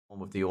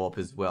with the AWP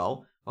as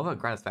well. What about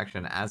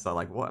Gratisfaction and Azza?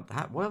 Like, what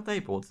have they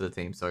brought to the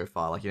team so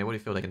far? Like, what do you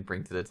feel they can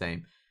bring to the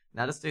team?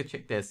 Now, just to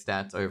check their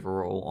stats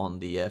overall on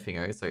the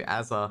thingo. So,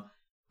 Azza,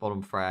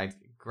 bottom fragged.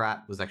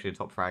 Grat was actually a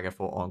top fragger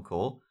for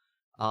Encore.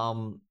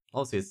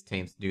 Obviously, his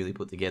team's newly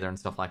put together and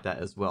stuff like that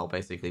as well,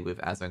 basically, with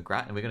Azza and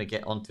Grat. And we're going to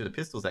get onto the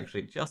pistols,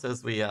 actually, just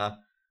as we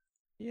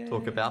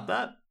talk about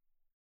that.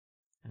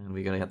 And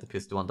we're going to have the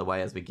pistol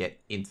underway as we get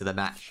into the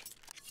match.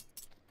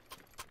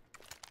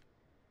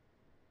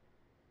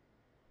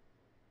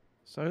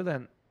 So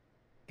then,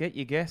 get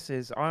your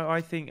guesses.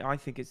 I think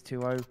it's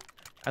 2-0.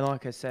 And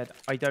like I said,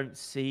 I don't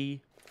see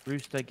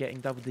Rooster getting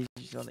double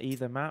digits on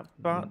either map.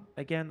 But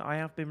again, I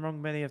have been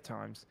wrong many of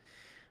times.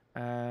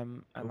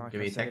 And like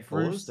I said, if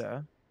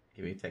Rooster...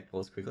 Give me a tech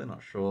pause quickly.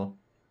 Not sure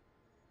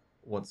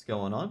what's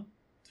going on.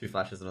 2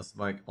 flashes and a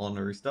smoke on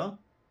Rooster.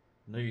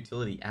 No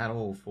utility at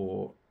all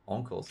for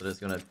Encore. So they're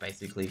just going to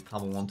basically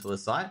pummel onto a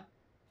site.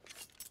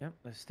 Yep,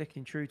 they're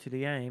sticking true to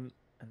the aim.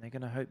 And they're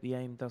going to hope the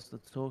aim does the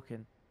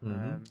talking.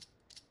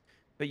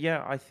 But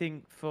yeah, I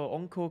think for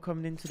Encore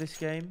coming into this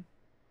game,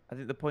 I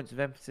think the points of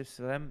emphasis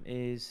for them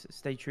is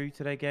stay true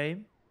to their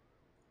game.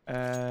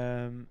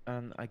 And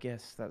I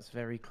guess that's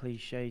very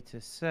cliche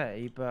to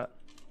say, but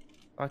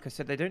like I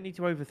said, they don't need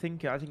to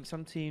overthink it. I think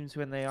some teams,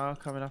 when they are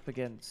coming up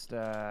against,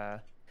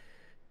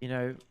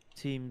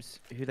 teams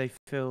who they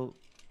feel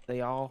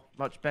they are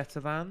much better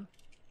than,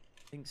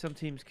 I think some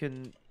teams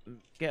can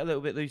get a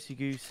little bit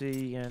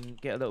loosey-goosey and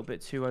get a little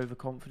bit too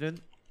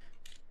overconfident.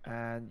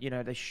 And,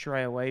 they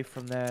stray away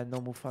from their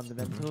normal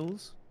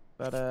fundamentals.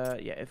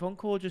 But, yeah, if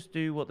Encore just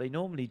do what they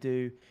normally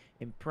do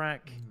in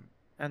prac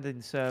and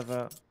in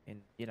server,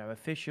 in,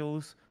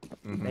 officials,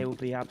 they will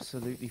be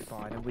absolutely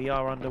fine. And we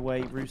are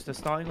underway. Rooster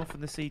starting off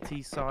on the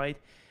CT side.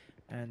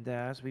 And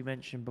as we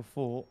mentioned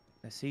before,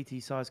 the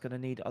CT side is going to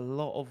need a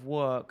lot of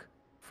work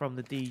from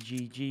the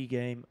DGG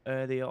game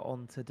earlier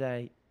on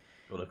today.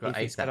 Well, they've got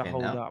if it's going to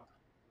hold up.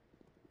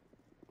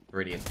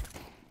 Brilliant.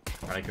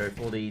 Trying to go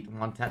for the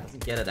one tap,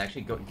 doesn't get it.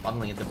 Actually got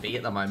bundling into B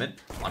at the moment.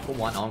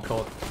 1-for-1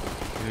 Encore.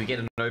 Do we get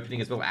an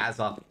opening as well?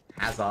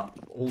 Azza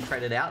all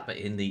traded out, but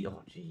in the...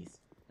 Oh, jeez.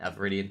 Now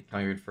Viridian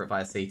coming in for it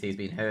by a CT has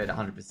been heard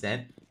 100%.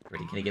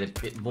 Viridian can get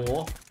a bit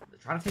more. They're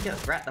trying to take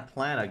out Grat, the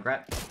planner.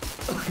 Grat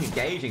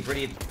engaging.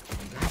 Viridian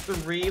has to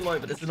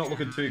reload, but this is not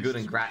looking too good.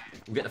 And Grat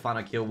will get the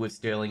final kill with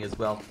Sterling as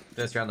well.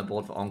 First round on the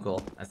board for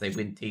Encore as they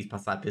win T's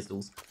plus side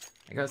pistols.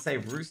 I gotta say,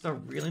 Rooster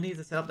really needs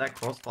to set up that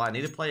crossfire.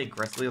 Need to play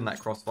aggressively on that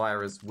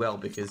crossfire as well,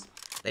 because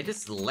they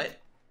just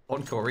let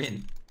Encore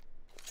in.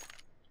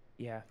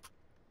 Yeah.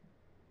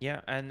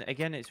 Yeah, and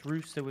again, it's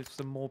Rooster with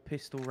some more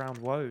pistol round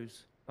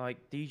woes. Like,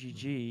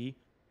 DGG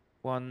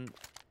won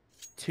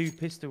 2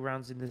 pistol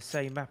rounds in the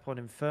same map on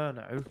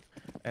Inferno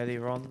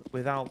earlier on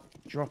without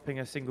dropping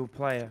a single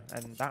player.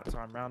 And that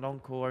time round,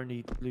 Encore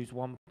only lose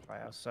 1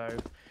 player. So,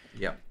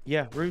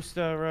 yeah,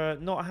 Rooster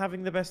not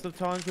having the best of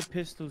times with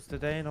pistols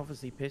today. And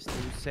obviously, pistols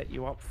set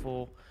you up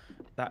for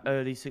that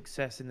early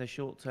success in the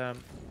short term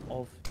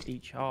of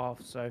each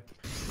half. So,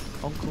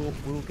 Encore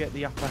will get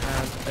the upper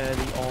hand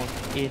early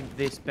on in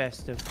this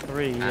best of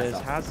 3. As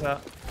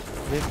Hazza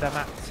with the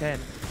map 10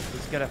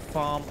 is going to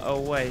farm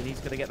away. And he's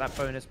going to get that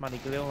bonus money.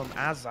 Guilherme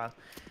Azza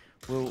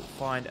will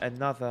find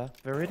another.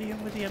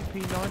 Viridian with the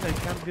MP9, though,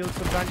 can build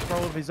some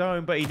bankroll of his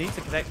own, but he needs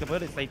to connect the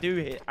bullets. They do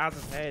hit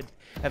Azza's head.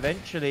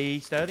 Eventually,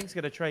 Sterling's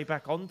going to trade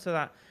back onto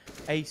that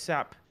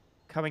ASAP,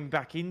 coming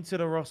back into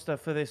the roster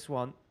for this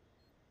one.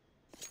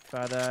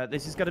 But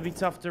this is going to be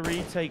tough to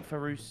retake for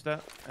Rooster,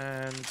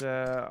 and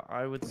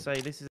I would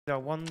say this is a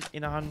 1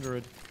 in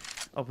 100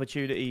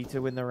 opportunity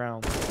to win the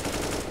round.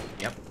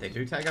 Yep, they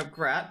do take up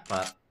Grat,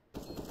 but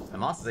the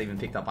Master's even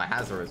picked up by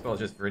Hazard as well,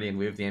 just Viridian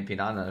with the MP9,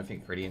 and I don't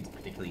think Viridian's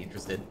particularly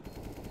interested.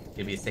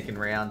 Gonna be a second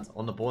round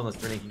on the board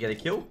unless Viridian can get a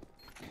kill.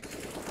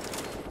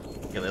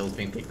 Galil's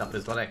being picked up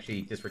as well,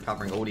 actually just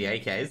recovering all the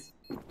AKs.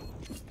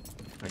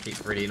 I keep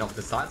Viridian off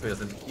the site so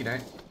he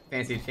doesn't,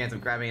 fancy a chance of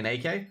grabbing an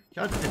AK.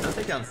 Charges it, does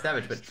take down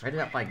Savage, but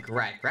traded out by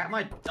Grat. Grat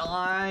might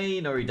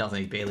die. No, he doesn't.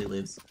 He barely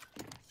lives.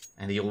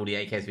 And all the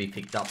AKs will be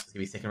picked up, so it's going to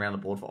be second round on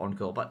the board for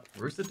Encore. But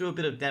Rooster do a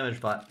bit of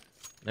damage, but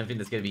I don't think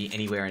there's going to be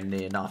anywhere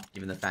near enough,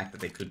 given the fact that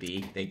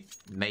they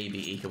may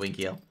be Eka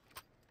here.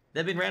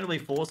 They've been randomly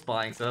force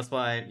buying, so that's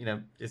why,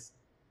 just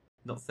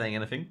not saying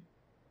anything.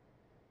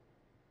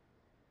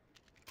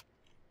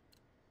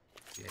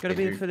 It's going to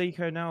be a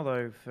Felico now,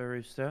 though, for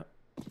Rooster.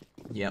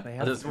 Yeah,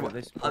 I was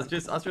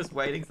just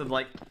waiting. So I'm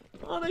like,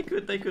 oh, they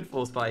could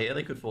force buy here.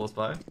 They could force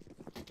buy.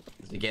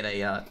 To get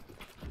a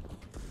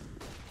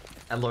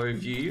low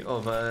view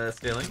of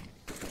Sterling.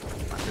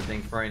 After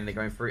being thrown, they're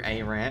going through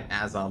A ramp.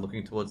 Azar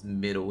looking towards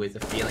middle with a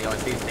feeling. Oh,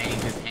 he's staying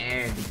his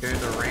hand. He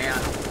turns around.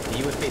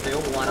 The USPs they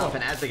all line up,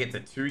 and Azar gets a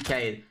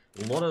 2K.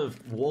 A lot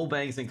of wall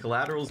bangs and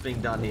collaterals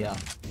being done here.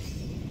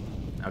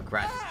 Now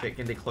Grat is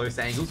checking the close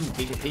angles. Ooh,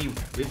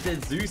 TJP with the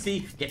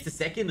Zeusy. Gets a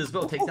second as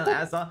well. Takes down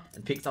Azza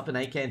and picks up an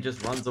AK and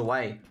just runs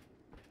away.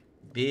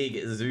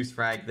 Big Zeus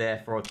frag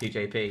there for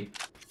TJP.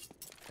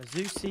 A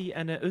Zeusy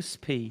and a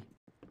USP.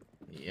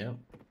 Yep.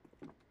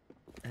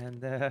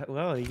 And,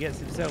 well, he gets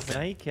himself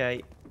an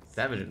AK.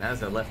 Savage and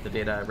Azza left a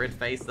bit red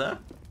face there.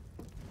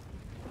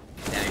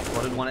 Now he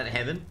spotted one at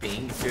Heaven,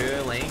 being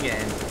Sterling,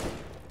 and,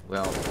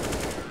 well,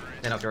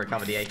 they're not going to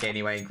recover the AK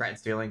anyway, and Grat and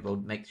Sterling will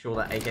make sure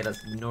that AK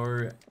does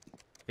no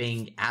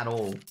thing at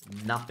all.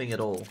 Nothing at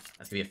all.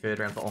 That's going to be a third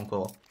round for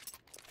Encore.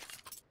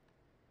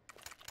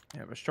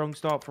 Yeah, a strong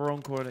start for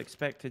Encore, an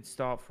expected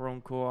start for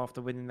Encore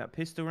after winning that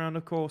pistol round,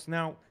 of course.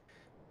 Now,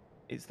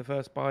 it's the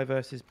first buy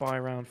versus buy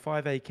round.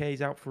 5 AKs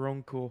out for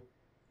Encore.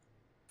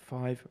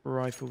 5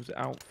 rifles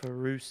out for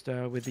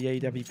Rooster with the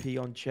AWP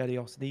on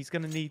Chelios. And he's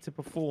going to need to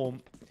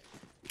perform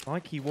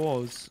like he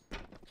was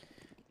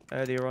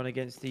earlier on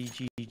against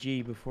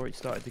DGG before it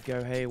started to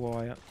go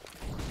haywire.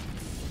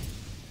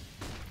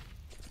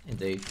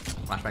 Indeed.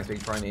 Flashbangs being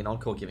thrown in.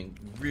 Encore giving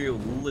real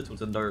little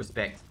to no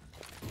respect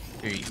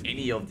to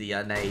any of the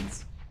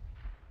nades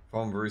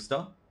from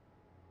Rooster.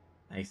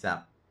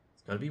 ASAP.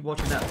 He's got to be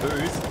watching that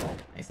boost.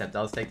 ASAP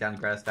does take down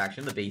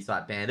Gratisfaction, the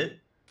B-site bandit.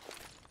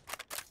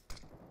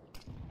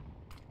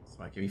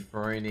 Smoke can be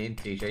thrown in.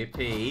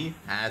 TJP.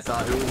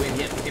 Hazard who will win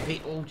here.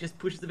 TJP just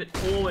pushes a bit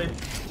forward.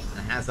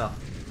 And Hazard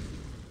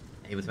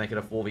able to make it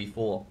a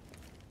 4v4.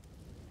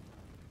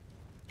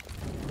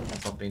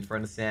 Off being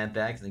thrown to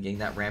sandbags and getting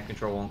that ramp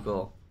control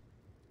Encore.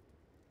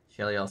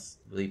 Chelios,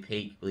 will he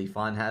peek? Will he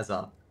find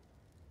Hazard?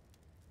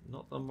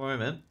 Not the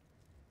moment.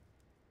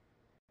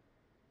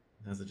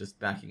 Hazard just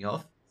backing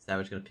off.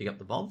 Savage going to pick up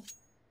the bomb.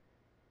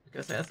 I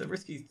gotta say, that's a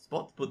risky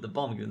spot to put the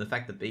bomb, given the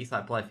fact that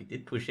B-side player, if he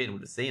did push in,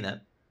 would have seen it.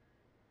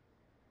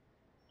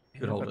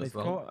 Could hold it as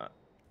well.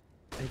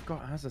 They've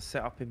got Hazard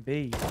set up in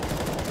B.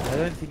 I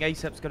don't think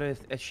ASAP's going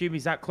to assume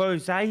he's that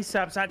close.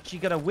 ASAP's actually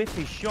going to whiff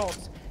his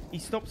shots. He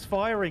stops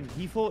firing.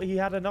 He thought he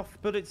had enough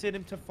bullets in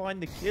him to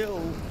find the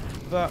kill.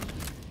 But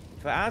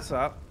for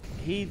Azza,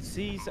 he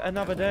sees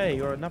another day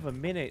or another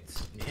minute.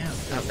 Yeah, I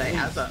was going to say,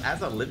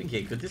 Azza living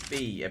here, could this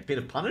be a bit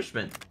of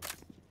punishment?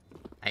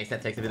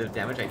 ASAP takes a bit of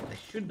damage. They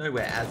should know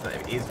where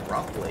Azza is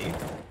roughly.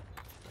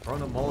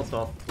 Throwing a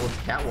Molotov towards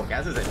the catwalk.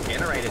 Azza's a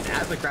generator.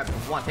 Azza grabs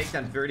one, takes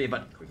down Vertigo,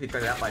 but quickly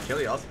thrown out by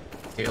Chelios.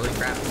 Sterling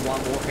grabs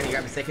one more. Can he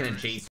grab a second? And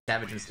G,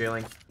 Savage and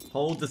Sterling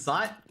hold the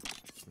site.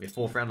 It'll be a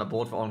 4th round on the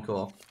board for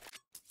Encore.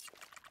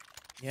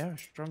 Yeah,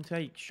 strong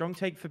take. Strong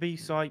take for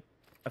B-site.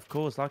 Of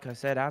course, like I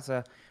said,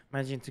 Azza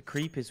managing to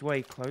creep his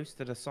way close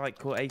to the site,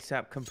 caught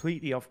ASAP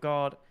completely off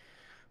guard.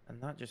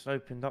 And that just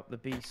opened up the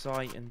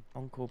B-site and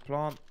Encore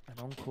plant and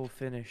Encore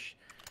finish.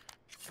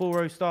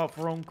 4-0 start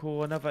for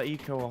Encore, another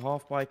eco or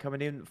half buy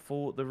coming in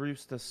for the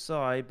Rooster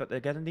side, but they're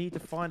going to need to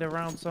find a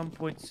round some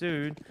point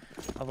soon.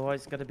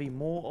 Otherwise, it's going to be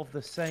more of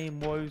the same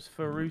woes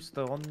for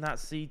Rooster on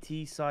that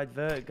CT side.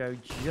 Vertigo,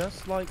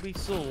 just like we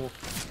saw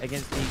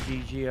against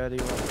DGG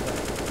earlier on today.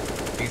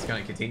 I think it's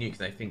going to continue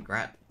because I think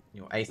Grat,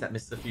 ASAP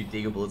missed a few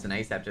Deagle bullets and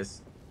ASAP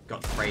just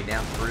got sprayed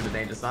down through the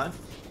danger side.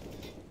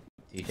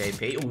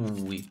 TJP,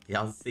 ooh, he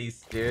does see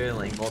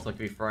Sterling. Molotov can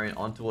be thrown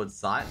on towards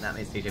site, and that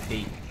means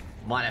TJP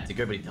might have to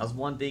go, but he does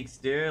one big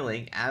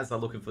Sterling as they're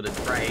looking for the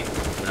trade.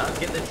 But does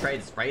get the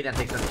trade, sprayed down,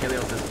 takes down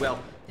Chelios as well.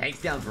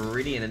 Takes down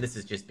Viridian, and this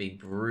has just been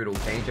brutal.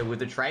 Danger with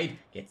the trade,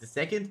 gets a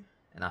second,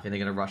 and I think they're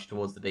going to rush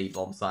towards the B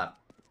bomb site.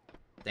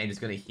 Danger's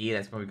going to hear,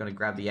 that's probably going to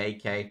grab the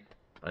AK,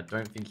 but I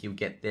don't think he'll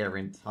get there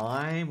in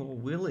time, or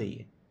will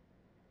he?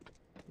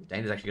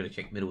 Danger's actually going to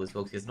check middle as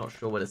well, because he's not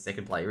sure where the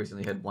second player is. He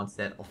only heard one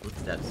set off the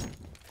steps.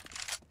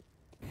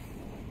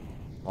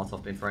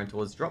 Molotov been thrown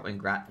towards drop, and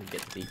Grat will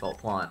get the default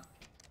plant.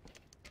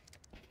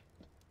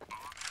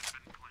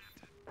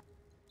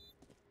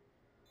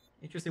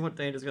 Interesting what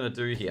Danger's going to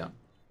do here.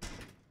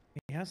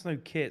 He has no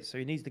kit, so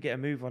he needs to get a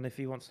move on if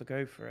he wants to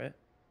go for it.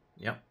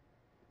 Yep.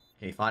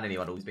 Can he find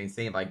anyone who's been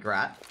seen by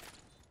Grat?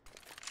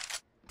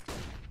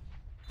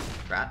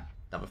 Grat,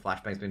 double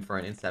flashbang's been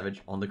thrown in.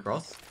 Savage on the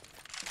cross.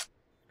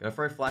 Gonna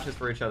throw flashes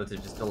for each other to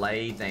just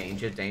delay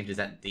Danger. Danger's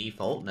at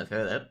default, and they've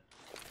heard it.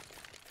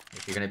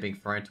 If you're going to be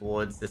thrown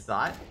towards the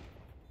side.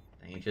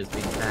 Danger's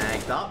been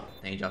tagged up.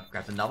 Danger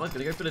grabs another. He's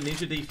going to go for the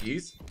ninja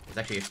defuse. There's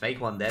actually a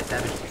fake one there.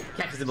 Savage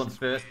catches him on the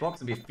first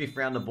box and be a 5th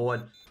round on the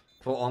board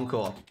for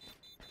Encore.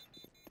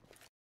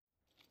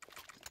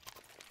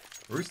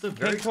 Rooster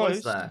very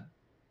close there.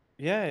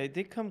 Yeah, it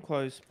did come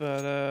close,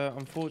 but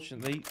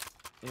unfortunately,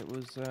 it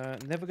was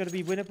never going to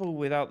be winnable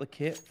without the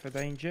kit for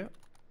Danger.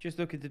 Just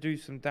looking to do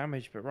some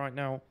damage, but right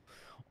now,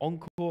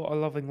 Encore are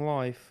loving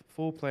life.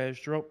 4 players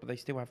drop, but they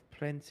still have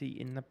plenty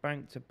in the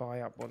bank to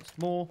buy up once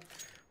more.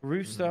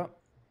 Rooster,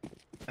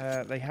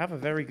 they have a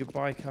very good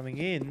buy coming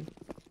in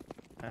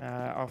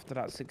after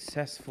that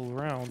successful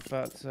round,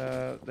 but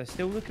they're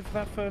still looking for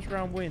that first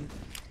round win.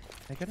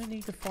 They're going to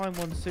need to find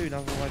one soon,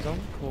 otherwise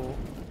Encore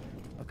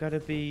are going to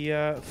be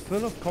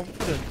full of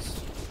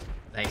confidence.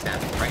 Thanks, Sam.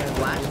 Great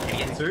flash. Can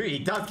he get through? He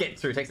does get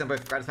through. Takes down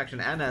both Gratisfaction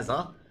and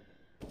Azza.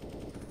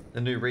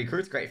 The new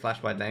recruits. Great flash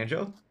by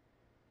Danger.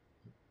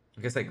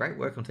 Like I say, great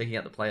work on taking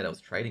out the player that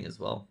was trading as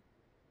well.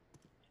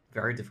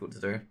 Very difficult to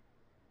do.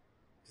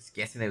 Just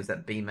guessing there was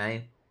that B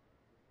main.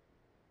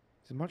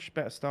 It's a much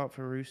better start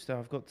for Rooster,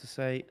 I've got to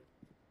say.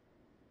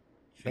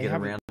 They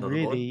haven't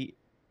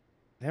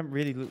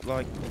really looked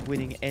like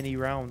winning any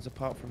rounds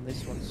apart from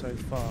this one so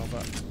far,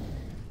 but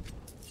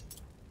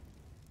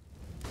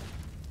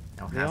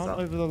Now They aren't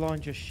Hazza. over the line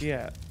just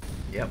yet.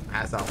 Yep,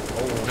 Hazza.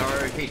 Oh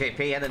no,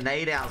 TJP had a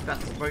nade out. It's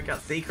about to smoke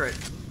out secret.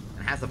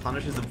 And Hazza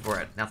punishes him for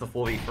it. Now it's a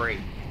 4v3.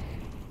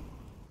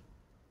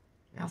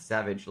 Now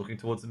Savage looking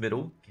towards the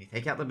middle. Can he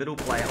take out the middle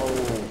player?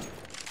 Oh,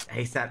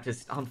 ASAP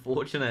just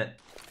unfortunate.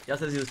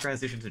 Just as he was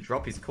transitioned to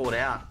drop, he's caught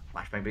out.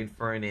 Flashbang being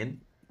thrown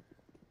in.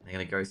 They're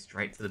going to go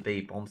straight to the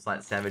B bomb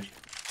site. Savage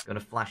going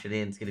to flash it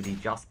in. It's going to be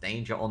just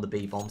Danger on the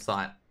B bomb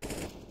site.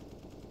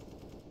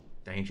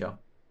 Danger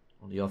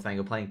on the off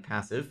angle, playing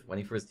passive,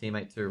 waiting for his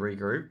teammate to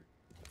regroup.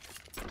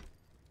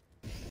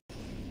 A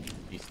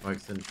few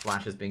smokes and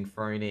flashes being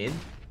thrown in.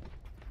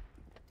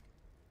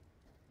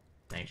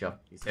 Danger.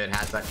 He's heard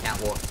has that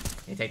catwalk.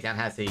 Can he take down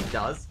Has? He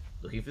does.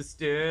 Looking for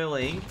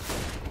Sterling.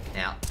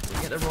 Now,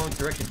 looking at the wrong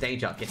direction.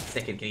 Danger gets the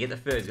second. Can he get the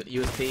third? He's got the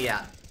USP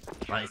out.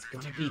 But it's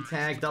going to be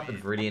tagged up,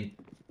 and Viridian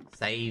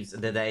saves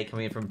the day,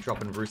 coming in from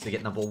drop, and Rooster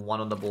get number 1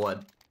 on the board.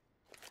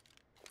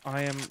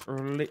 I am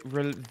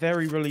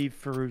very relieved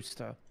for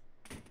Rooster,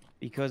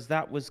 because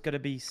that was going to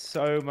be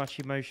so much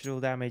emotional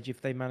damage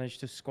if they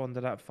managed to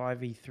squander that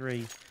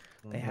 5v3.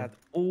 They had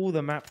all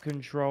the map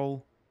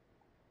control,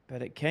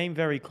 but it came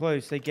very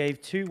close. They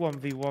gave 2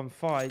 1v1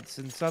 fights,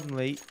 and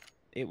suddenly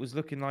it was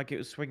looking like it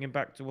was swinging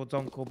back towards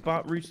Encore.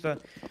 But Rooster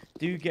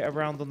do get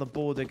around on the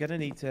board. They're going to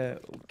need to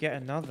get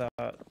another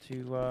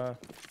to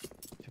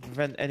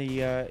prevent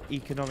any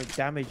economic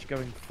damage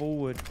going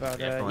forward. But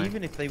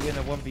even if they win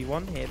a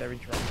 1v1 here, they're in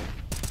trouble.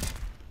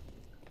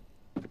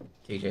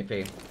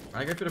 TJP.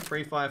 I go for the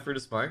free fire through the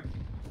smoke.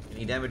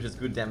 Any damage is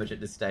good damage at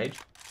this stage.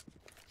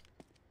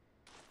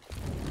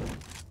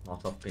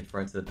 Molotov been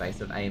thrown to the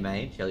base of A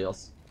main.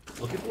 Chelios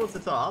looking towards the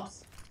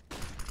tops. A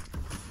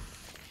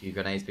few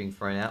grenades being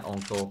thrown out.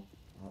 Encore.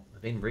 Oh,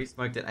 they've been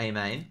re-smoked at A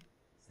main.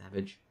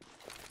 Savage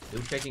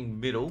still checking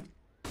middle.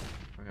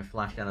 I'm going to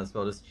flash down as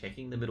well, just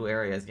checking the middle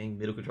areas, getting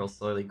middle control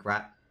slowly.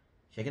 Grat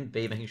checking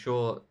B, making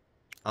sure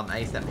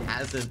ASAP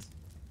hasn't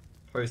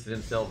posted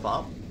himself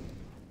up.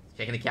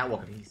 Checking the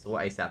catwalk. I think he saw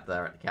ASAP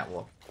there at the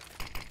catwalk.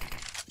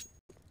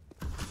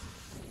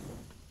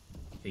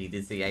 He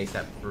did see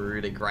ASAP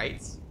through the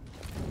grates.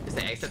 Just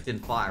say ASAP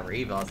didn't fire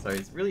either, so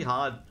it's really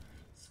hard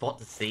spot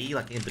to see,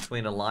 like in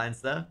between the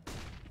lines there.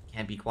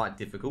 Can be quite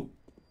difficult.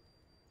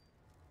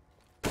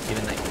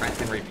 Given that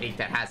press and repeat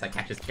that has that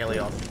catches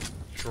Chelios,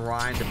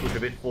 trying to push a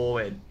bit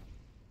forward.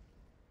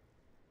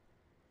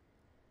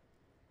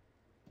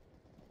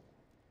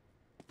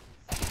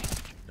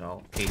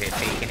 No,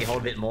 TJP, can he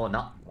hold a bit more?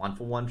 No,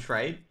 1-for-1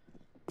 trade.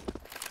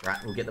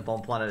 Rat will get the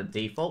bomb planted at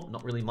default.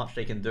 Not really much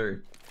they can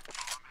do.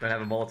 Don't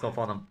have a Molotov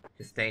on them.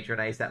 Just Danger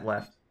and ASAP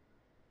left.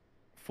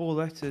 4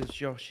 letters,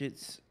 Josh.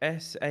 It's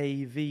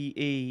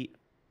S-A-V-E.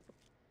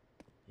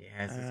 Yeah,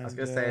 I was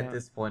going to say at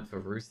this point for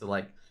Rooster,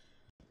 like,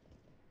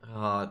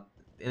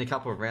 in a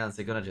couple of rounds,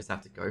 they're going to just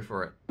have to go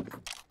for it.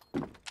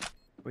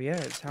 Well, yeah,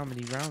 it's how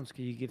many rounds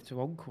can you give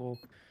to Encore?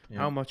 Yeah.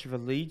 How much of a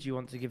lead you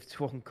want to give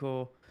to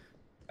Encore?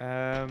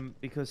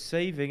 Because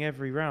saving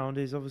every round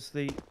is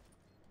obviously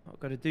not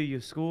going to do your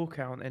score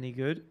count any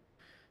good.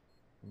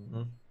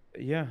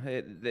 Yeah,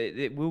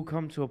 it will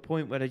come to a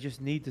point where they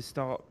just need to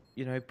start,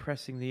 you know,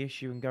 pressing the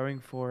issue and going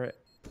for it.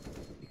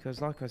 Because,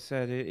 like I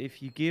said,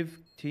 if you give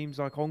teams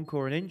like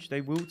Encore an inch,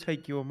 they will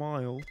take you a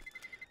mile.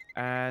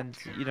 And,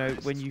 you know,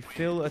 when you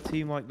fill a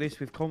team like this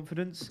with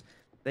confidence,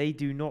 they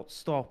do not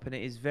stop, and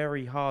it is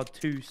very hard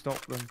to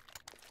stop them.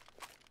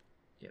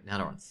 Yeah, now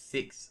they're on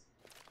 6.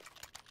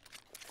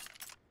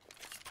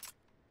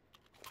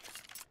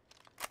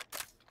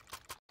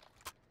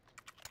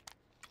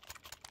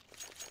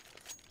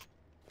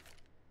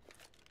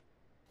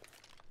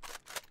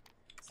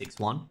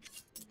 One.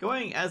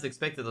 Going as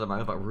expected at the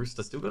moment, but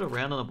Rooster still got a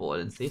round on the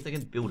board and see if they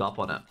can build up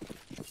on it.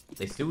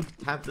 They still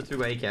have the 2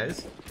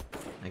 AKs.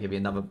 There could be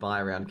another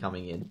buy round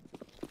coming in.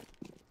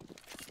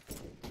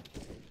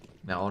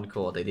 Now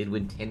Encore, they did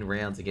win 10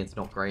 rounds against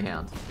Not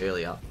Greyhound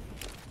earlier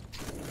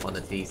on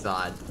the T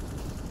side.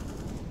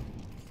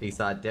 T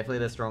side, definitely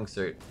their strong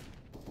suit.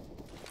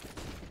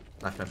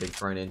 Flashback being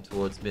thrown in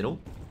towards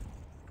middle.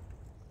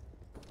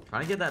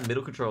 Trying to get that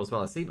middle control as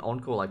well. I've seen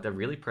Encore, like, they're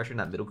really pressuring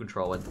that middle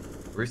control. And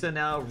Rooster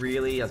now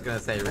really, I was going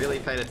to say, really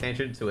paid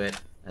attention to it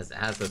as it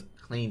has a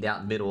cleaned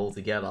out middle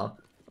altogether. I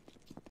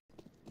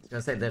was going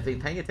to say, they've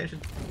been paying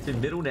attention to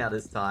middle now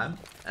this time,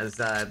 as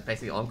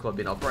basically Encore have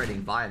been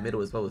operating via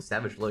middle as well as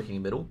Savage lurking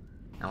in middle.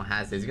 Now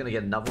he's going to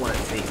get another one at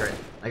Secret.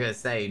 I got to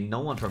say, no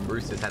one from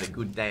Roosters had a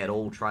good day at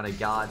all trying to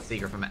guard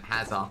Secret from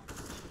Hazza.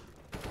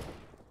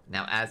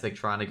 Now Azek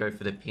trying to go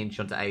for the pinch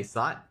onto A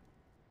site.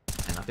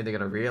 And I think they're going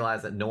to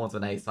realise that no one's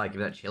on A side,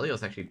 given that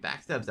Chelios actually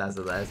backstabs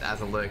Azza there as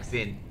Azza lurks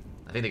in.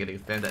 I think they're going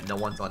to confirm that no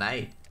one's on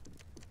A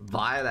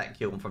via that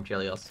kill from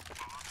Chelios.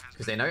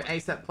 Because they know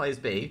ASAP plays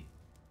B.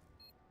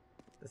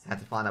 Just had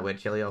to find out where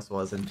Chelios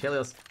was. And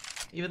Chelios,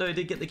 even though he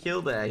did get the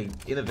kill there, he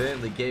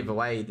inadvertently gave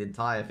away the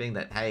entire thing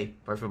that, hey,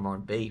 both of them are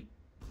on B.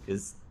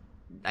 Because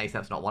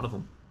ASAP's not one of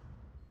them.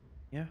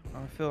 Yeah,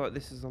 I feel like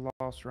this is the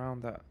last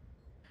round that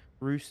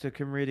Rooster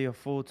can really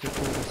afford to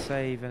call the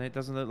save, and it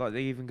doesn't look like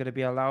they're even going to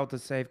be allowed to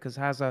save because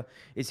Hazza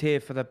is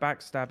here for the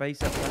backstab.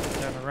 ASAP trying to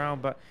turn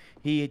around, but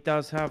he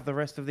does have the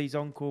rest of these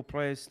Encore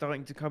players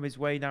starting to come his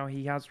way now.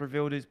 He has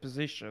revealed his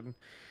position,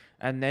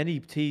 and any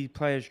T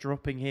players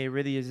dropping here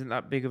really isn't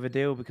that big of a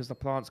deal because the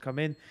plants come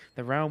in.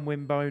 The round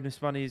win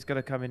bonus money is going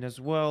to come in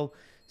as well.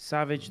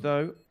 Savage,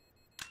 though,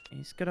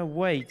 he's going to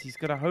wait. He's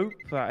going to hope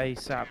that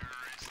ASAP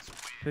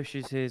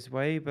pushes his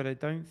way, but I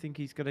don't think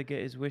he's going to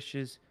get his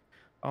wishes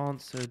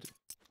answered.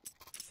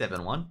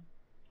 7-1.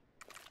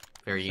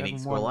 Very unique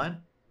 7-1. scoreline.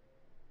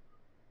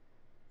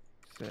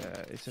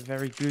 It's a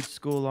very good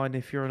scoreline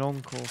if you're an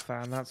Encore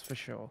fan, that's for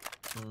sure.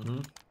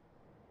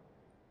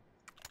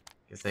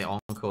 Guess they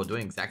Encore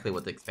doing exactly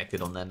what they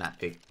expected on their map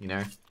pick, you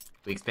know?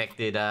 We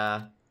expected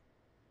a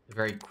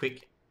very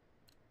quick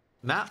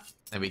map,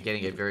 and we're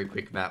getting a very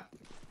quick map.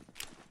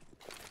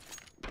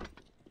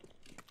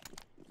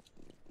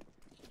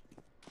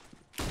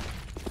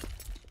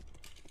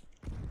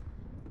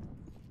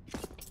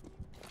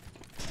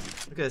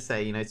 I'm gonna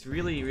say, you know, it's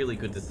really, really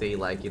good to see,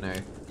 like, you know,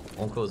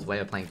 Encore's way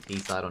of playing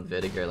T-side on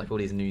Vertigo, like all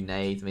these new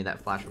nades. I mean,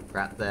 that flash with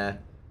Pratt there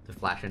to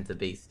flash into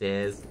B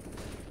stairs.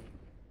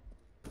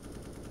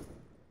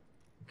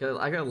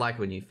 I gotta like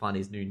when you find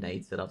these new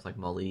nade setups like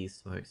mollies,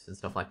 smokes, and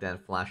stuff like that,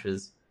 and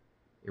flashes.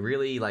 It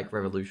really, like,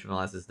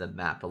 revolutionizes the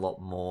map a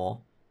lot more.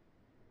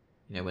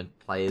 You know, when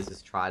players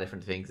just try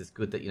different things, it's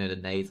good that, you know, the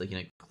nades, like, you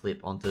know,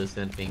 clip onto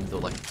certain things or,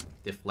 like,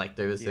 deflect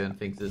over certain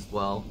things as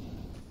well.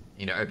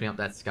 You know, opening up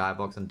that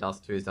skybox and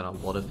Dust 2 has done a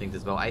lot of things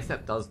as well.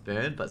 ASAP does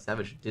burn, but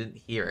Savage didn't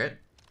hear it.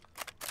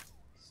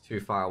 He's too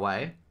far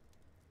away.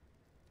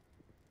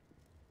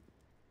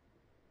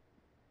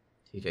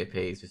 TJP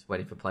is just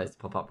waiting for players to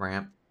pop up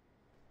ramp.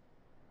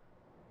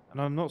 And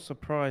I'm not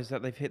surprised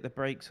that they've hit the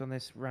brakes on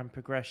this ramp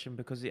progression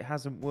because it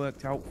hasn't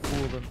worked out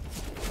for them.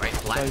 Great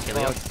flat,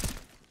 Helios.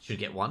 Should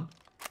get one.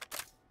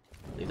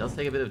 He does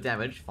take a bit of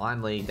damage.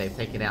 Finally, they've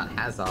taken out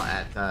Hazza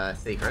at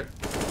Secret.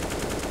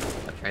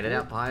 Got traded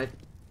out by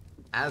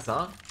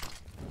Azza.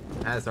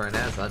 Azza and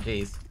Azza,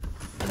 jeez.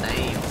 The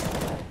names.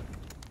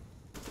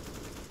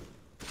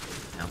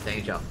 Now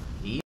danger.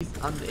 He's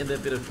in a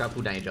bit of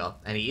trouble danger.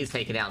 And he is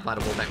taken out by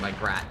the wallbang by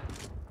Grat.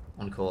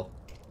 Encore.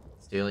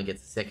 Sterling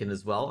gets the second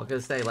as well. I'm gonna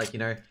say, like, you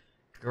know,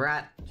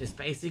 Grat just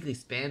basically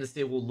spanned the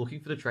steel wall looking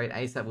for the trade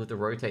ASAP with the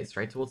rotate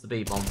straight towards the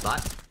B bomb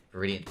site.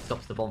 Viridian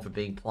stops the bomb from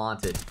being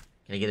planted.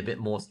 Can he get a bit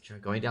more?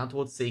 Going down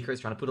towards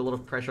Secrets, trying to put a lot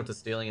of pressure onto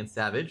Sterling and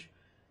Savage.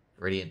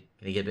 Viridian,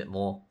 can he get a bit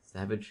more?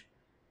 Savage.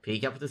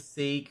 Peek up with the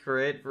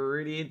Secret.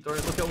 Viridian,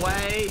 don't look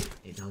away.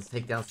 He does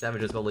take down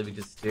Savage as well, leaving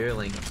just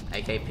Sterling.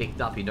 AK picked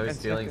up. He knows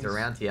Sterling's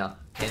around here.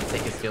 10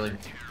 seconds, Sterling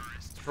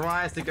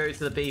tries to go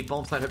to the B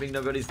bomb site, hoping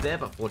nobody's there,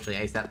 but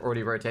fortunately ASAP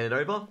already rotated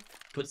over.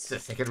 Puts the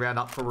second round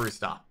up for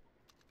Rooster.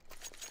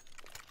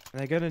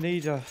 They're going to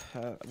need,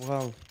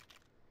 well,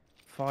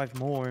 5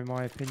 more in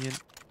my opinion.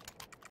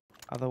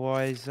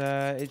 Otherwise,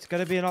 it's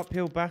going to be an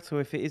uphill battle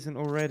if it isn't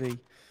already.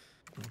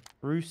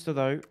 Rooster,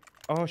 though,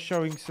 are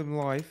showing some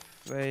life.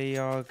 They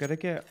are going to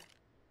get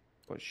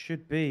what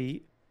should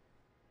be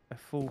a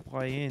full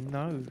buy-in.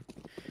 No.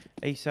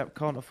 ASAP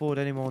can't afford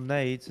any more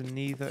nades, and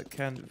neither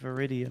can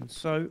Viridian.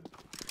 So,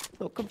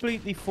 not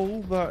completely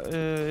full, but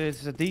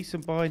it's a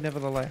decent buy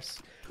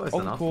nevertheless. Close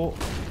Encore,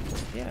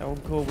 enough. yeah,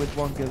 Encore with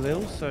 1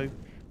 Galil, so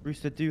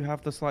Rooster do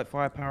have the slight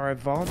firepower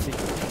advantage.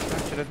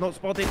 Actually, they've not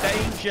spotted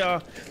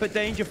Danger, but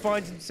Danger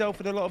finds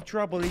himself in a lot of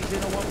trouble. He's in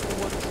a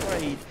 1-for-1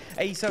 trade.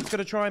 ASAP's going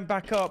to try and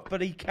back up,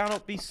 but he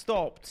cannot be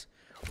stopped.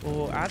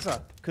 Or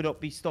Azza could not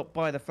be stopped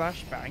by the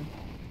flashbang.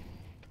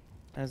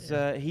 As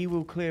he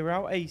will clear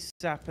out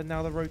ASAP, and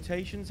now the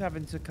rotation's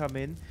having to come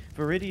in.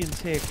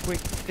 Viridian's here quick,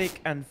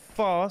 thick, and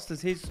fast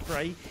as his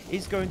spray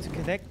is going to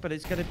connect, but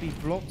it's going to be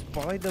blocked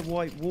by the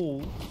white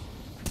wall.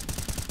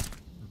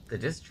 They're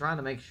just trying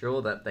to make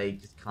sure that they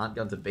just can't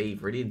go into B.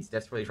 Viridian's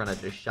desperately trying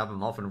to just shove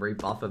him off and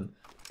rebuff him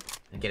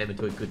and get him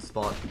into a good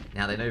spot.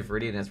 Now they know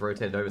Viridian has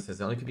rotated over, so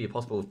there only could be a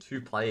possible of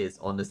 2 players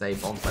on this A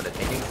bomb site. They're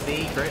taking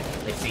Secret.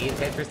 They see in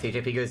Tetris.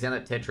 TJP goes down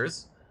at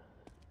Tetris.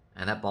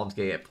 And that bomb's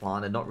going to get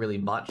planted. Not really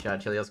much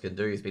Chelios can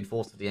do. He's been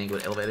forced to the angle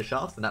at elevator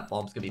shafts, and that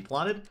bomb's going to be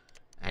planted.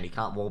 And he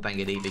can't wallbang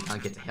it either. He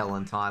can't get to hell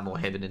in time or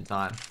heaven in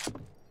time.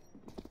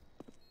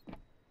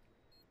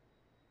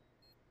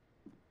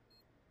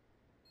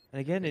 And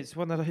again, it's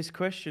one of those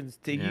questions.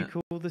 Do you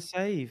call the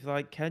save?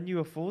 Like, can you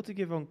afford to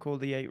give Encore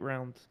the 8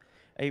 rounds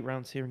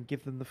here and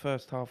give them the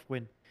first half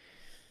win?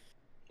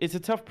 It's a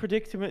tough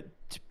predicament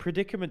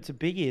to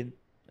be in.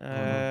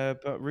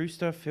 But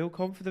Rooster feel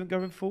confident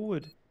going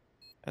forward.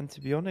 And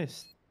to be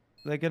honest,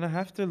 they're going to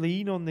have to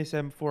lean on this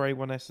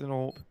M4A1S and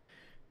AWP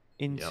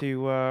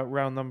into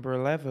round number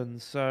 11.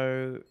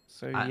 So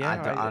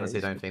yeah. I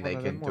honestly don't think they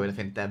can do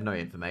anything. They have no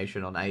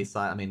information on A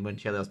site. I mean, when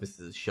Chelios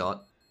misses a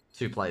shot,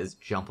 2 players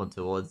jump on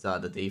towards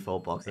the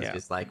default box. It's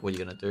just like, what are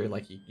you going to do?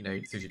 Like, you know,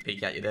 as soon as you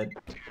peek out, you're dead.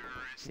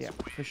 Yeah,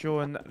 for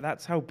sure. And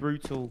that's how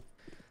brutal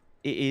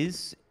it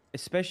is,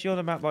 especially on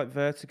a map like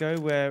Vertigo,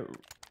 where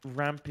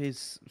ramp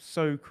is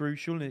so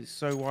crucial and it's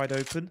so wide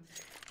open.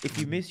 If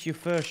you miss your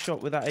first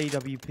shot with that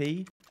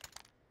AWP,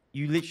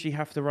 You literally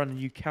have to run and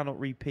you cannot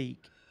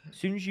re-peek. As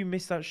soon as you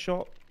miss that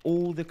shot,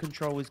 all the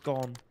control is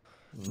gone.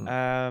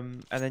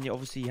 And then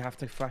obviously you have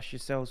to flash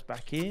yourselves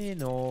back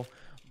in or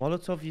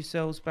Molotov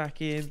yourselves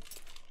back in.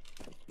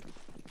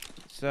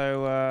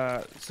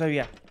 So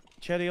yeah,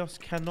 Chelios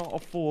cannot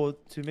afford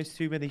to miss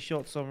too many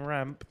shots on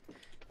ramp.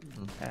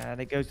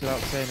 And it goes without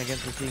saying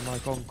against a team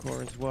like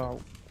Encore as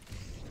well.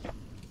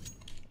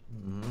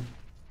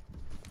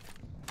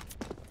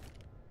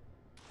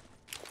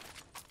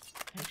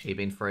 Actually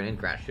been thrown in.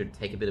 Grat should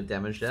take a bit of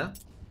damage there.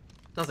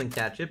 Doesn't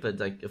catch it, but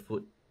like a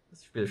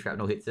bit of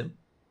shrapnel hits him.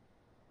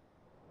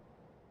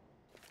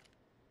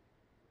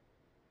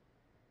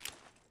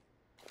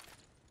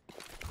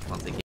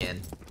 Once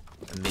again,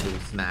 a middle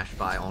smash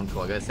by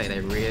Encore. I gotta say, they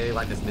really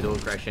like this middle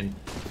aggression.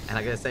 And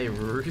I gotta say,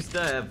 Rooster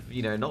have,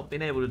 you know, not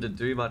been able to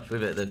do much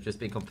with it. They've just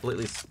been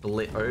completely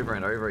split over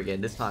and over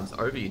again. This time it's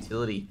over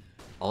utility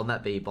on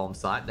that B bomb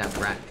site. Now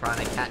Grat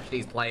trying to catch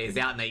these players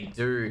out, and they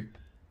do.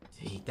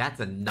 Gee, that's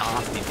a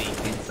nasty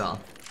defenser.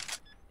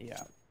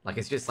 Yeah. Like,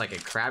 it's just like a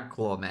crab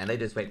claw, man. They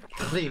just went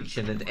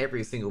clinching into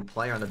every single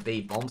player on the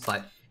B bomb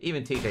site.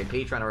 Even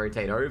TJP trying to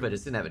rotate over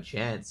just didn't have a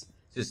chance.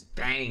 Just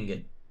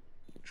bang.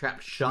 Trap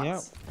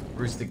shuts. Yep.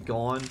 Rooster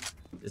gone.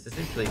 Just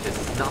essentially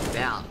just snuffed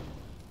out.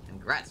 And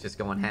Grat's just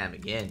going ham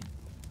again.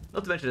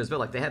 Not to mention as well,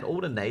 like, they had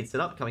all the nades set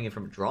up coming in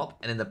from drop,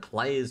 and then the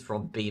players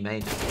from B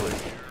main just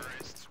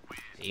pushed.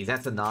 Jeez,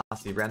 that's a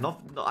nasty round.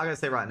 I gotta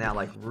say right now,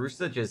 like,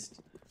 Rooster just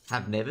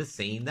have never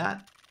seen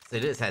that. So they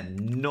just had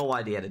no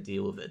idea how to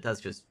deal with it. That's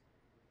just...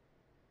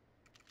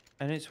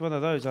 And it's one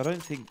of those, I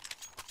don't think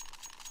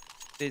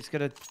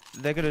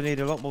they're gonna need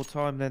a lot more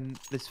time than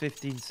this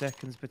 15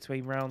 seconds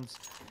between rounds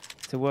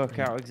to work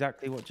out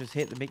exactly what just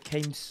hit them. It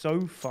came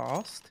so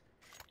fast,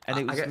 and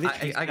it was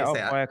literally set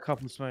up by a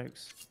couple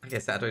smokes. I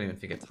guess I don't even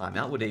think a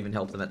timeout would even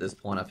help them at this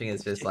point. I think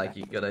it's just like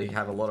you gotta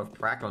have a lot of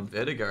prac on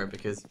Vertigo,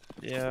 because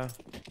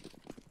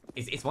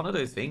it's one of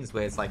those things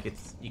where it's like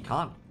you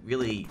can't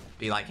really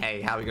be like, hey,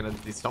 how are we gonna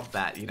stop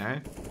that? You know,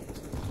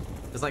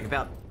 there's like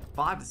about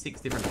 5 to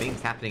 6 different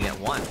things happening at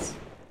once.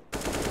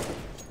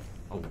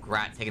 Oh,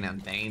 Grat taking out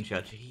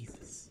Danger.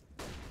 Jesus.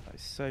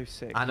 That's so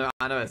sick. I know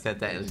I said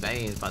that it was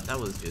Veins, but that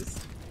was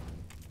just...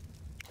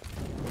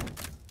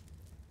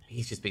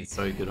 He's just been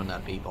so good on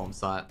that B-bomb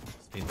site.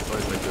 It's been so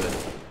good.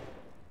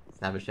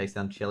 Savage takes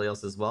down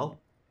Chelios as well.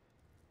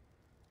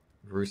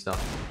 Rooster.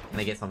 And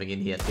they get something in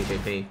here.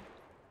 TJP.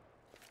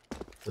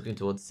 Looking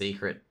towards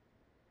Secret.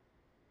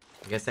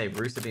 I guess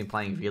Rooster been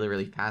playing really,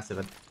 really passive.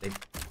 And they've...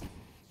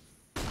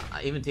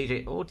 even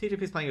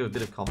TJP's playing with a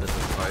bit of confidence,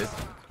 I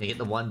suppose. They get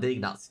the one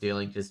dig, Nut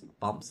Stealing just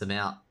bumps him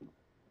out.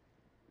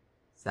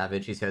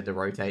 Savage, he's heard the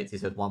rotates.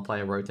 He's heard one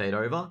player rotate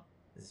over.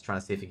 This is trying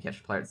to see if he can catch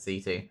a player at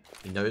CT.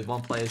 He knows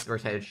one player's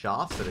rotated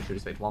shafts, so they should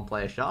expect one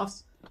player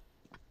shafts.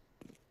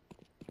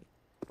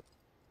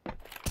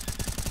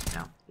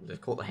 Now, they've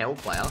caught the Hell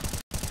player.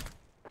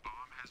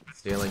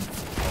 Stealing.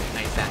 Oh,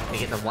 makes that. They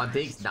get the one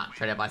dig. Nut,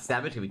 trade out by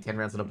Savage. He'll be 10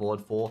 rounds on the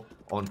board for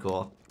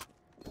Encore.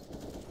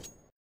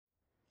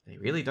 They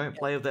really don't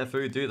play with their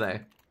food, do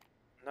they?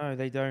 No,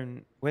 they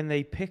don't. When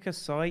they pick a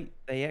site,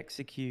 they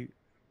execute.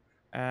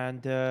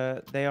 And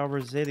they are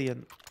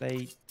resilient.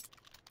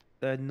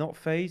 They're not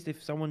phased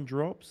if someone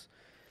drops.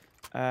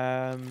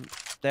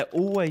 They're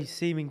always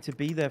seeming to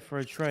be there for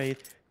a trade.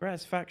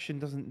 Grat's faction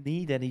doesn't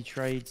need any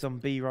trades on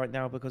B right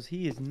now because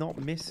he is not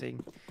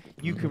missing.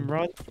 You can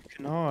run, you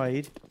can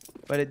hide,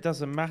 but it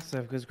doesn't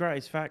matter because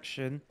Grat's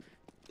faction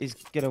is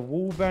going to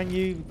wallbang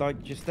you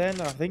like just then.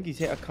 I think he's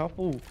hit a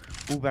couple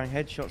wallbang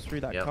headshots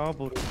through that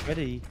cardboard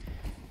already.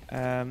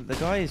 The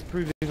guy is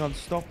proving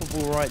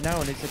unstoppable right now,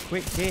 and it's a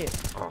quick hit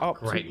up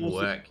great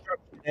work.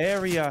 The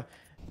area.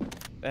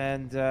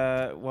 And,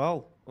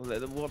 well,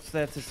 what's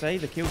there to say?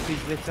 The kill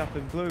feed's lit up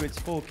in blue. It's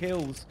 4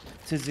 kills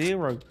to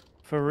 0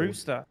 for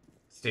Rooster.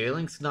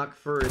 Sterling snuck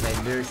through.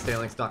 They knew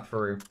Sterling snuck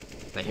through.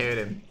 They heard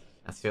him.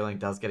 Now Sterling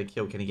does get a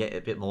kill. Can he get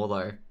a bit more,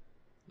 though?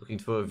 Looking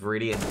for a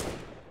Viridian.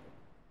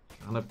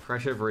 Under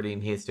pressure,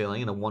 Viridian here,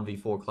 Sterling, in a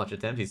 1v4 clutch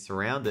attempt. He's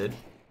surrounded. Does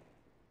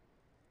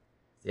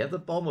he have the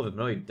bomb of him?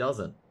 No, he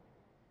doesn't.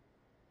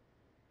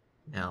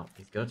 Now,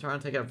 he's going to try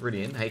and take out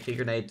Viridian. HE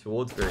grenade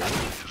towards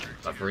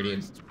Viridian. But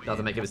Viridian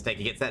doesn't make a mistake.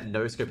 He gets that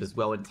no-scope as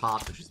well in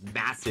Tarps, which is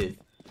massive.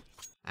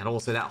 And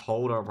also that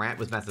hold on ramp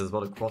was massive as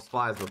well. The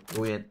crossfires were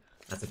brilliant.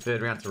 That's the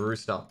 3rd round to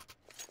Rooster.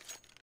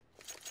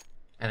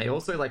 And they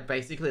also, like,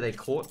 basically they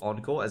caught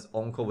Encore as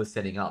Encore was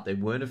setting up. They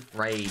weren't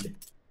afraid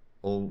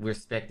or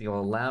respecting or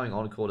allowing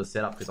Encore to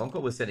set up, because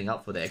Encore was setting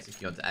up for the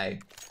execute onto A.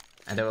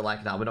 And they were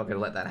like, no, we're not going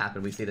to let that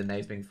happen. We see the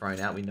nades being thrown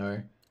out. We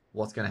know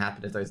what's going to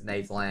happen if those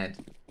nades land.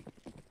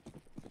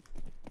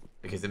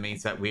 Because it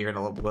means that we're in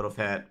a world of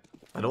hurt.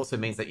 It also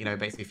means that, you know,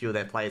 basically a few of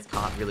their players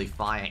can't really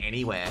fire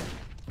anywhere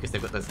because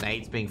they've got those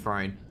nades being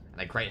thrown.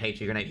 And a great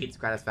HE grenade hits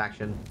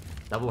Gratisfaction.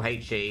 Double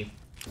HE.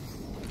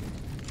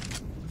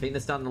 I think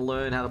they're starting to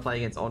learn how to play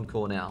against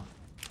Encore now.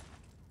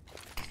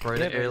 For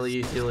the early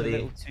utility.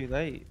 It's a little too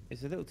late.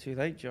 It's a little too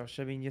late, Josh.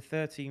 I mean, you're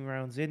 13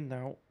 rounds in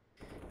now.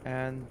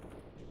 And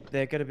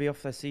they're going to be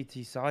off their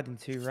CT side in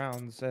 2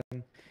 rounds.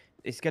 And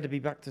it's going to be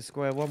back to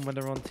square one when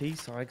they're on T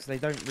side because they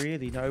don't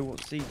really know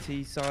what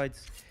CT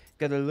side's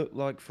going to look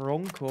like for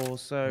Encore.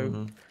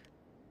 So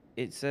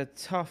it's a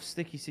tough,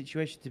 sticky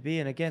situation to be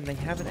in. Again, they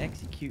haven't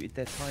executed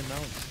their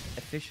timeouts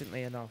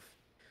efficiently enough.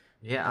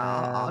 Yeah,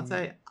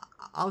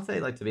 I'll say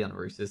like to be on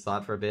Rooster's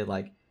side for a bit.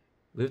 Like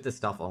with the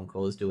stuff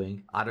Encore is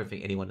doing, I don't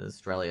think anyone in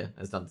Australia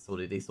has done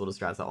these sort of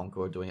strats that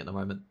Encore are doing at the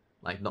moment.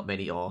 Like not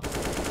many or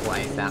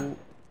twice that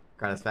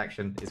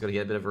Gratisfaction is going to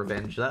get a bit of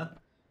revenge there.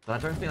 But I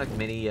don't think like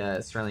many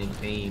Australian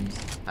teams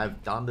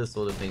have done this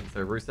sort of thing. So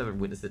Rooster haven't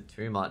witnessed it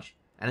too much.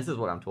 And this is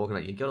what I'm talking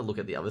about. You've got to look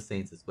at the other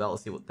scenes as well,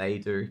 see what they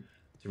do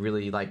to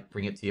really like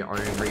bring it to your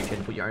own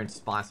region, put your own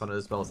spice on it,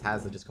 as well as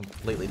Hazard just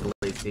completely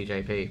deletes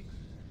TJP.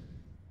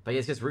 But yeah,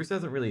 it's just Rooster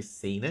hasn't really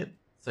seen it.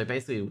 So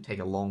basically it will take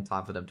a long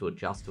time for them to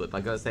adjust to it. But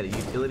I gotta say, the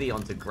utility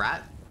onto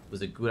Grat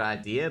was a good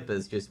idea, but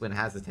it's just when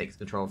Hazard takes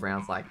control of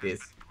rounds like this,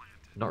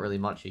 not really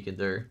much you can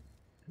do.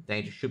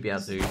 Danger should be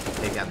able to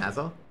take down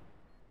Hazard.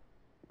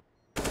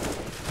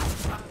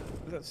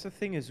 That's the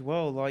thing as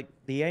well, like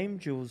the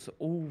Angels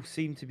all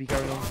seem to be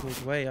going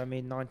Encore's way. I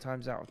mean, 9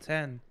 times out of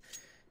 10.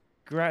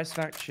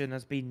 Gratisfaction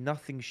has been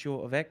nothing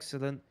short of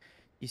excellent.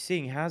 You're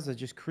seeing Hazard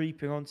just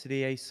creeping onto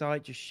the A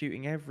side, just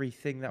shooting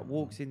everything that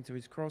walks into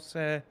his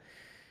crosshair.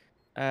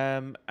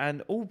 And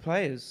all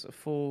players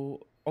for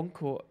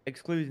Encore,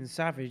 excluding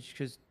Savage,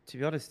 because to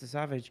be honest, the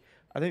Savage,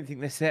 I don't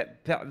think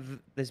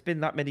there's been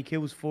that many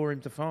kills for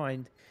him to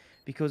find,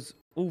 because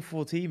all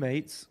 4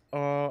 teammates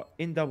are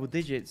in double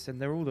digits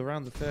and they're all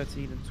around the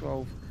 13 and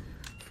 12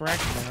 frag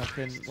mark.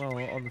 And well,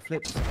 on the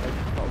flip side,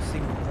 not a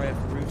single player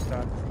for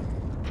Rooster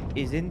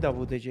is in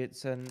double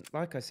digits. And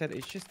like I said,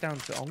 it's just down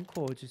to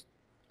Encore just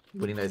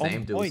winning those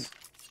aim point. duels.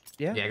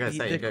 Yeah, I gotta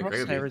say, the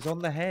crosshair is on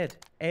the head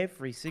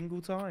every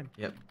single time.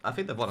 Yep, I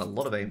think they've won a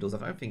lot of aim duels. I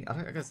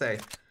gotta say,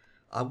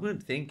 I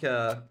wouldn't think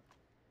at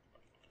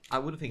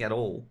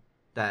all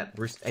that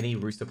any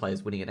Rooster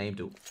players winning an aim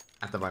duel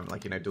at the moment,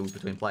 like, you know, duels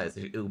between players.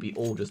 It'll be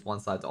all just one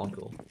side to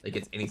Encore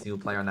against any single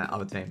player on that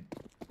other team.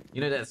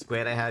 You know that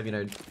square they have, you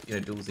know,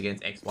 duels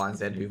against X, Y, and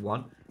Z who've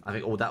won. I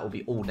think all that will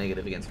be all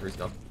negative against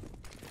Rooster.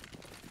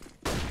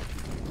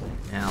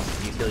 Now,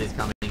 utility's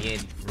coming in.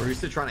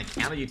 Rooster trying to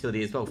counter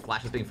utility as well.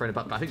 Flash is being thrown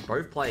up, but I think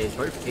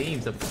both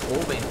teams have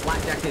all been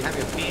flash actually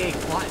having a big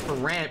fight for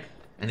ramp.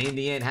 And in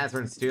the end, Hazard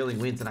and Sterling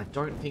wins, and I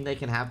don't think they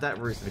can have that,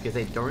 Rooster, because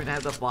they don't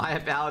have the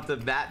firepower to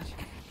match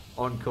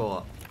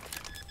Encore.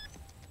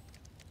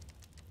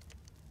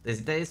 They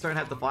just don't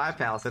have the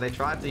firepower, so they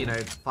tried to, you know,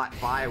 fight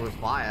fire with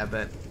fire,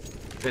 but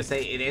I'm gonna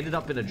say it ended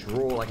up in a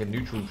draw, like a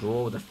neutral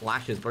draw, with the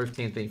flashes, both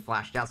teams being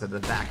flashed out, so they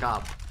back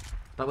up.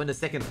 But when the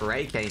second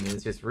foray came in,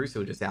 it's just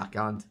Rooster just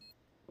outgunned.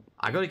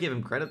 I gotta give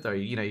him credit though,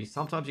 you know,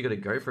 sometimes you gotta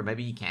go for it.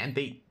 Maybe you can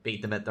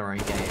beat them at their own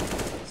game.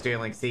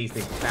 Sterling sees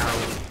this barrel,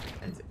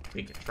 and it's a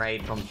quick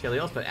trade from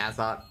Chilios, but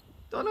Azart,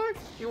 don't know,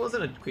 he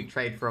wasn't a quick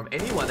trade from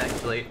anyone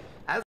actually.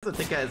 Azart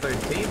took out his own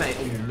teammate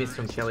and missed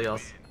from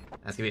Chilios.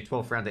 That's gonna be a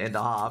 12th round to end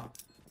the half.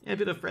 Yeah, a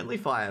bit of friendly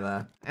fire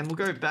there. And we'll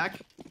go back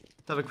to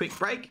have a quick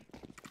break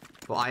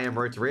for IEM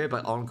Road to rear,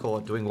 but Encore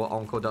doing what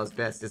Encore does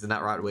best, isn't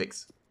that right,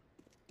 Wix?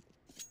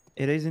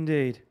 It is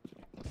indeed.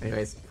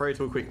 Anyways, throw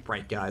to a quick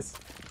break, guys.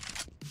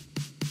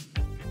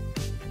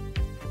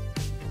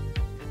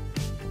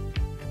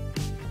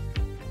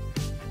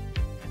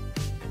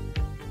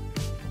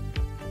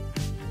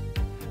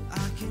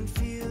 I can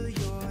feel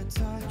your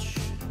touch,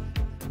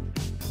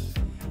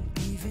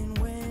 even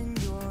when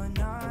you're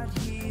not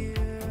here.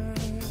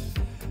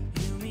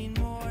 You mean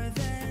more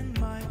than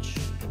much.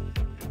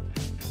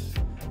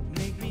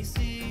 Make me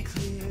see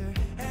clear,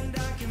 and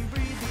I can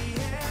breathe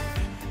the air.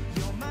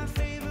 You're my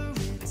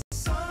favorite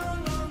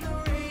song on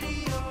the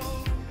radio.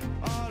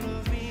 All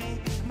of me,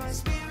 my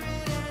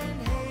spirit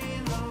and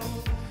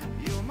halo.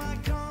 You're my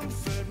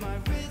comfort, my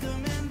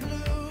rhythm and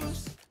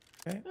blues.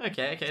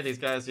 Okay, these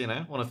guys, you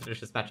know, want to finish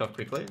this match off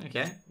quickly.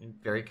 Okay,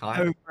 very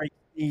kind. No break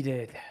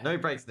needed. No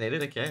breaks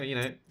needed. Okay, you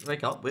know,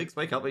 wake up, Wix,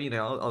 wake up. You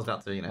know, I was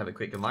about to, you know, have a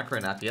quick micro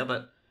nap here,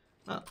 but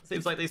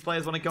seems like these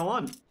players want to go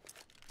on.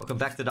 Welcome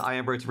back to the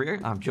IEM Road to rear.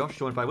 I'm Josh,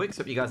 joined by Wix.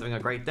 Hope you guys are having a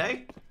great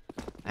day.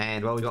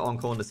 And well, we got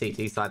Encore on the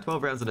CT side,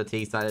 12 rounds on the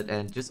T side,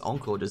 and just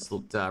Encore just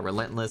looked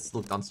relentless,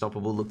 looked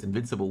unstoppable, looked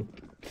invincible.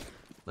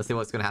 Let's see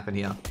what's going to happen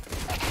here.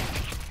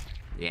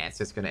 Yeah, it's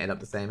just going to end up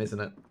the same, isn't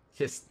it?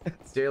 Just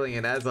Sterling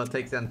and Azar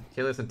takes down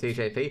Killers and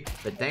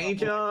TJP. The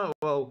danger,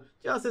 well,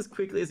 just as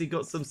quickly as he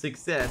got some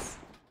success.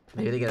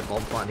 Maybe they get a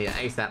bomb plant here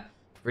ASAP.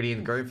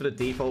 Viridian going for the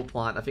default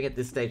plant. I think at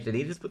this stage, did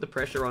he just put the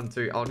pressure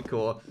onto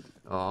Encore?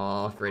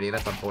 Oh, Viridian,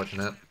 that's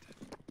unfortunate.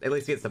 At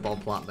least he gets the bomb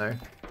plant though.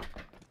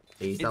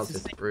 Jeez, that was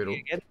just brutal.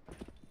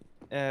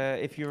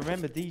 If you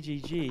remember,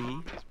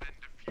 DGG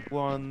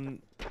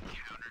won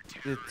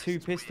the 2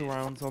 pistol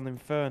rounds on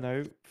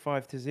Inferno,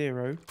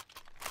 5-0.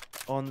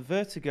 On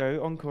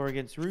Vertigo, Encore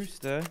against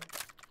Rooster,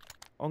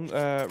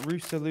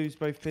 Rooster lose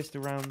both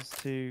pistol rounds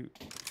to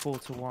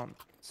 4-1.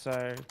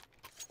 So,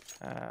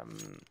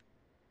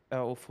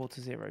 or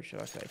 4-0,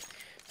 should I say?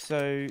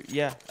 So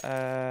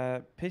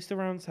yeah, pistol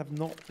rounds have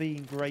not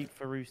been great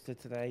for Rooster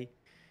today.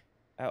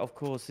 Of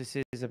course, this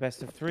is a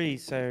best of 3,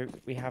 so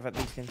we have at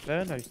least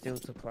Inferno still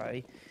to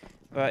play.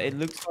 But it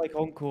looks like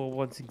Encore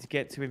wanting to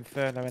get to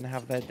Inferno and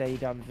have their day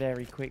done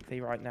very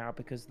quickly right now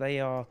because they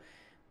are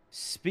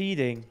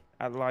speeding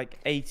at like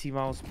 80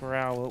 miles per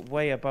hour,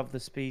 way above the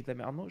speed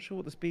limit. I'm not sure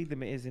what the speed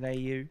limit is in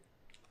AU.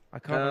 I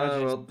can't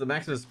imagine. Well, the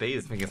maximum speed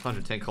is, I think it's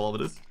 110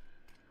 kilometers,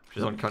 which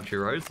is on country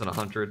roads, and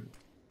 100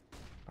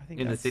 I think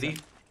in the that's, city.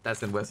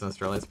 That's in Western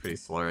Australia. It's pretty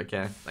slow,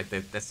 okay? Like,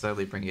 they're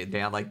slowly bringing it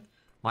down. Like,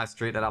 my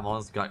street that I'm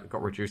on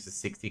got reduced to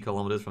 60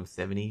 kilometers from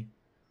 70.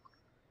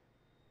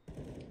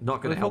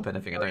 Not going to help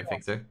anything, I don't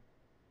think so.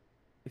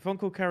 If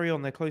Encore carry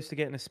on, they're close to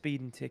getting a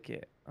speeding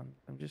ticket.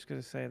 I'm just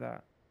going to say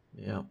that.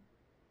 Yeah.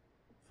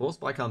 Force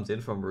buy comes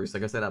in from Rooster.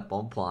 Like I said, that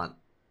bomb plant.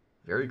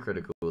 Very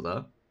critical,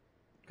 though.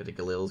 Got the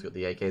Galils, got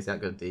the AKs out,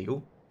 got a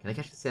Deagle. Can they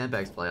catch the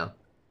sandbags player?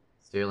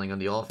 Sterling on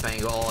the off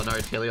angle. Oh no,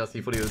 Telios,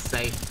 he thought he was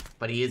safe,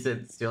 but he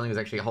isn't. Sterling was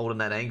actually holding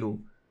that angle.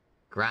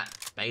 Grat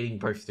baiting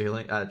both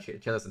Sterling,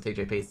 Telios and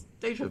TJP's.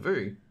 Deja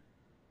vu.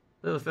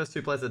 They're the first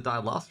 2 players that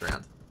died last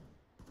round.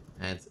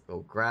 And,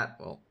 well, Grat,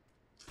 well,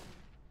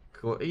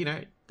 cool.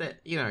 Basically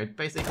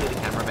the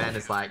cameraman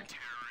is like,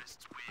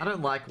 I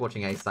don't like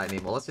watching A site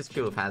anymore. Let's just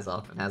chill with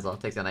Hazard, and Hazard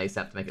takes down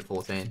ASAP to make it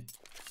 14.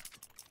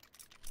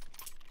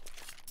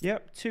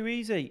 Yep, too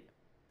easy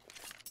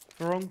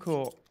for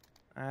Encore.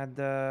 And,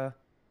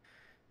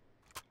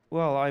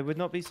 well, I would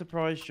not be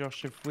surprised,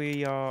 Josh, if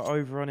we are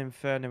over on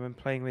Inferno and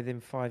playing within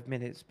 5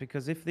 minutes,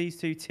 because if these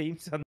 2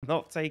 teams are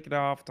not taking a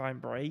half-time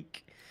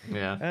break,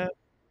 Yeah.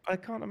 I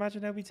can't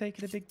imagine they'll be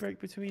taking a big break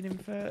between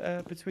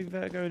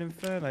Vertigo and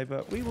Inferno,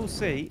 but we will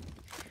see.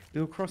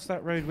 We'll cross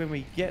that road when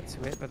we get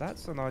to it, but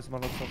that's a nice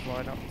Molotov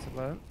lineup to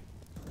learn.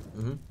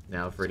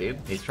 Now Viridian,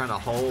 he's trying to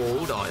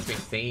hold. Oh, it's been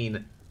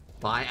seen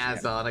by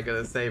Azar. I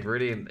gotta say,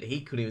 Viridian, he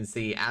couldn't even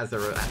see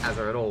Azar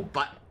at all.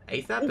 But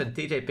ASAP and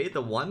TJP,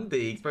 the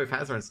 1-digs, both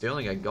Hazard and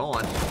Sterling are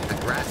gone. And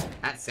Grat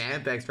at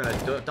Sandbags trying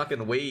to duck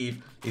and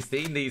weave. He's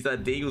seen these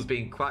Deagles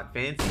being quite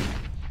fancy.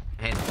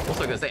 And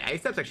also gonna say,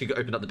 ASAP's actually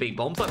opened up the big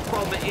bomb. So the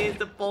problem is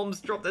the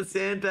bombs dropped the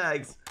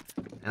Sandbags.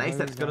 And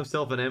ASAP's got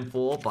himself an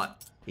M4,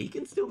 but he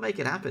can still make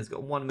it happen. He's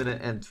got 1 minute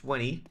and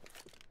 20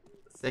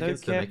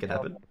 seconds to make it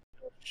happen.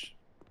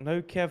 No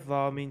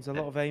Kevlar means a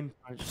lot of aim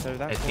punch, so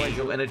that's a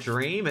Deagle and a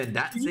dream, and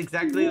that's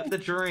exactly the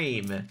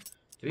dream. To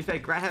be fair,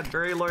 Grat had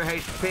very low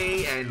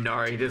HP, and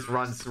no, he just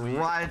runs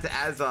right into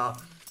Azar.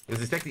 He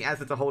was expecting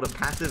Azar to hold a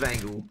passive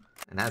angle,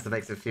 and Azar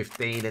makes it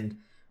 15, and,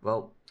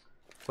 well,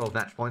 12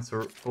 match points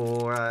for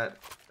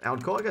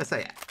Encore. I gotta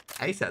say,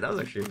 ASAP, that was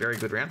actually a very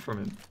good round from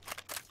him.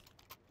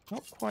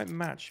 Not quite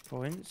match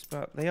points,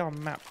 but they are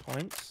map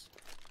points.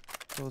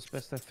 Of course,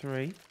 best of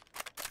 3.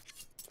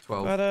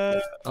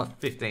 12. But,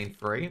 15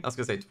 free. I was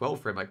gonna say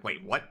 12 free. I'm like,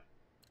 wait, what?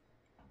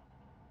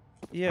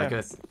 Yeah. I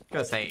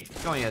gotta say,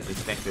 going as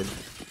expected.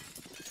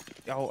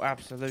 Oh,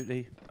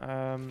 absolutely.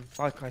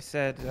 Like I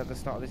said at the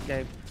start of this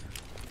game,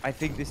 I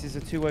think this is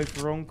a 2-0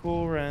 for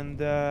Encore,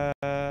 and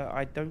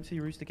I don't see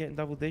Rooster getting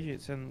double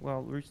digits. And,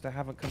 well, Rooster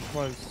haven't come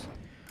close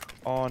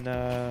on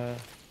Vertigo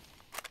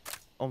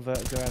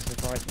as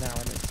of right now,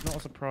 and it's not a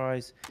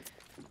surprise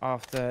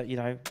after, you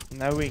know,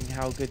 knowing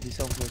how good this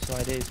Encore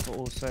side is, but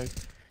also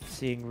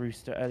seeing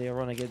Rooster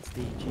earlier on against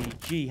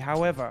DGG.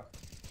 However,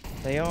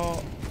 they are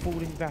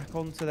falling back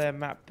onto their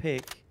map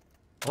pick.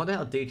 I wonder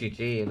how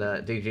DGG and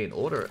DG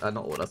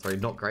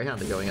and not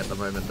Greyhound are going at the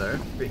moment though.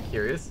 A bit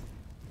curious.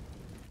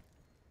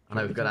 I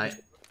know we've got a.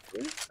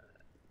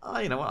 Oh,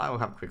 you know what? I will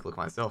have a quick look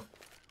myself.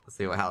 Let's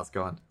see how it's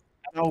going.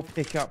 And I'll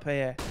pick up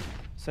here.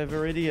 So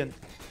Viridian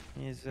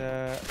is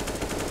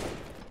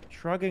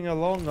shrugging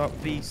along up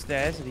these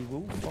stairs, and he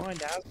will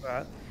find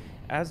Azar.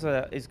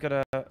 Azar is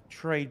gonna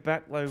trade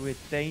back low with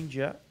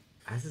Danger.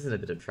 Azar's in a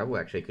bit of trouble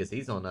actually because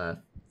he's on a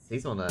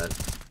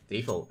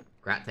default.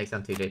 Grat takes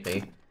down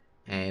TJP,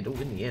 and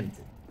in the end,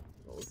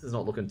 well, this is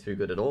not looking too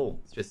good at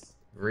all. It's just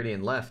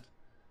Viridian left.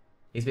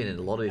 He's been in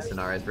a lot of these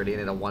scenarios. Viridian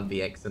in a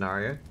 1vx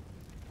scenario.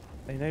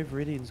 They know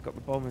Viridian's got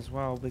the bomb as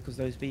well because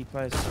those B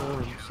players saw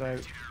him. So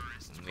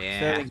Yeah.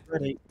 Sterling's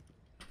ready.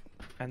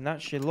 And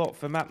that's your lot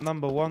for map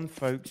number 1,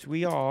 folks.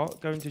 We are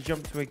going to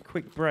jump to a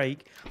quick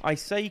break. I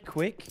say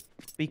quick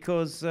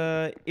because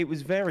it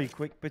was very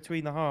quick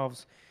between the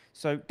halves.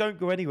 So don't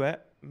go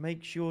anywhere.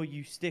 Make sure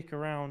you stick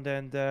around,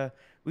 and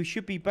we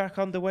should be back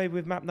underway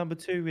with map number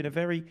 2 in a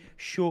very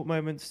short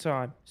moment's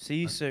time. See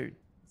you soon.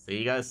 See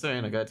you guys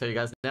soon. I gotta tell you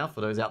guys now,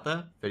 for those out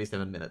there,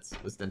 37 minutes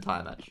was the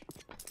entire match.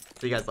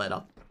 See you guys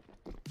later.